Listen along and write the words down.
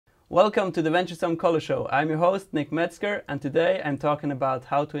Welcome to the Venturesome Color Show. I'm your host Nick Metzger, and today I'm talking about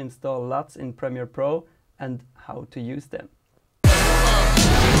how to install Luts in Premiere Pro and how to use them.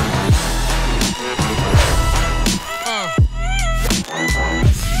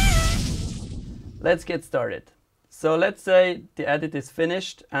 Let's get started. So let's say the edit is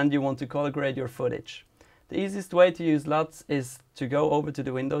finished and you want to color grade your footage. The easiest way to use Luts is to go over to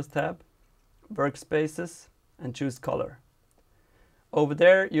the Windows tab, Workspaces, and choose Color. Over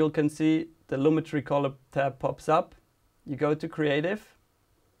there you can see the Lumetri Color tab pops up. You go to Creative,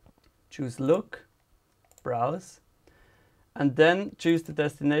 choose Look, Browse, and then choose the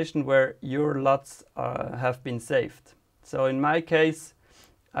destination where your Luts have been saved. So in my case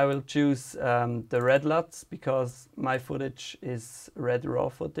I will choose the red Luts because my footage is red raw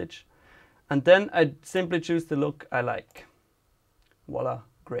footage. And then I simply choose the look I like. Voila,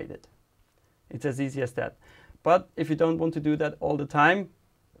 graded. It's as easy as that. But if you don't want to do that all the time,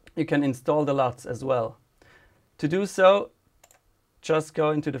 you can install the Luts as well. To do so, just go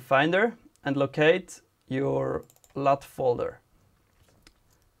into the Finder and locate your Lut folder.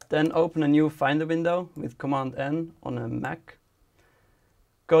 Then open a new Finder window with Command N on a Mac.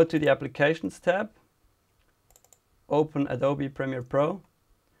 Go to the Applications tab, open Adobe Premiere Pro,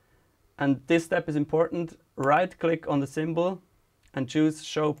 and this step is important. Right-click on the symbol and choose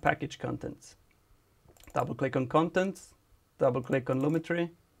Show Package Contents. Double-click on Contents, double-click on Lumetri,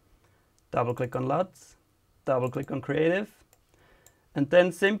 double-click on Luts, double-click on Creative, and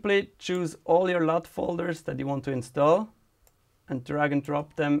then simply choose all your Lut folders that you want to install and drag and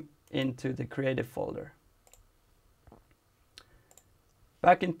drop them into the Creative folder.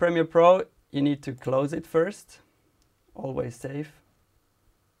 Back in Premiere Pro, you need to close it first. Always save.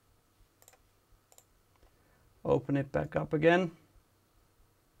 Open it back up again.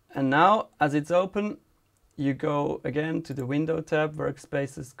 And now, as it's open, you go again to the Window tab,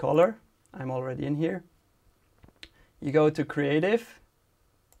 Workspaces, Color. I'm already in here. You go to Creative,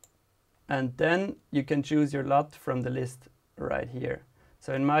 and then you can choose your Lut from the list right here.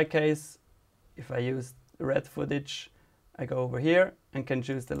 So in my case, if I use red footage, I go over here and can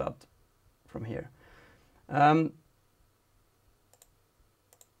choose the Lut from here.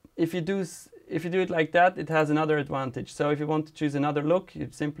 If you do it like that, it has another advantage. So if you want to choose another look, you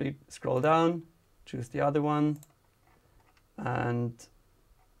simply scroll down, choose the other one, and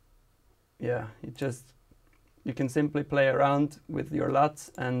yeah, you can simply play around with your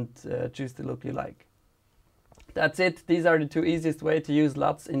Luts and choose the look you like. That's it. These are the two easiest ways to use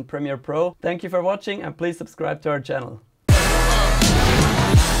Luts in Premiere Pro. Thank you for watching, and please subscribe to our channel.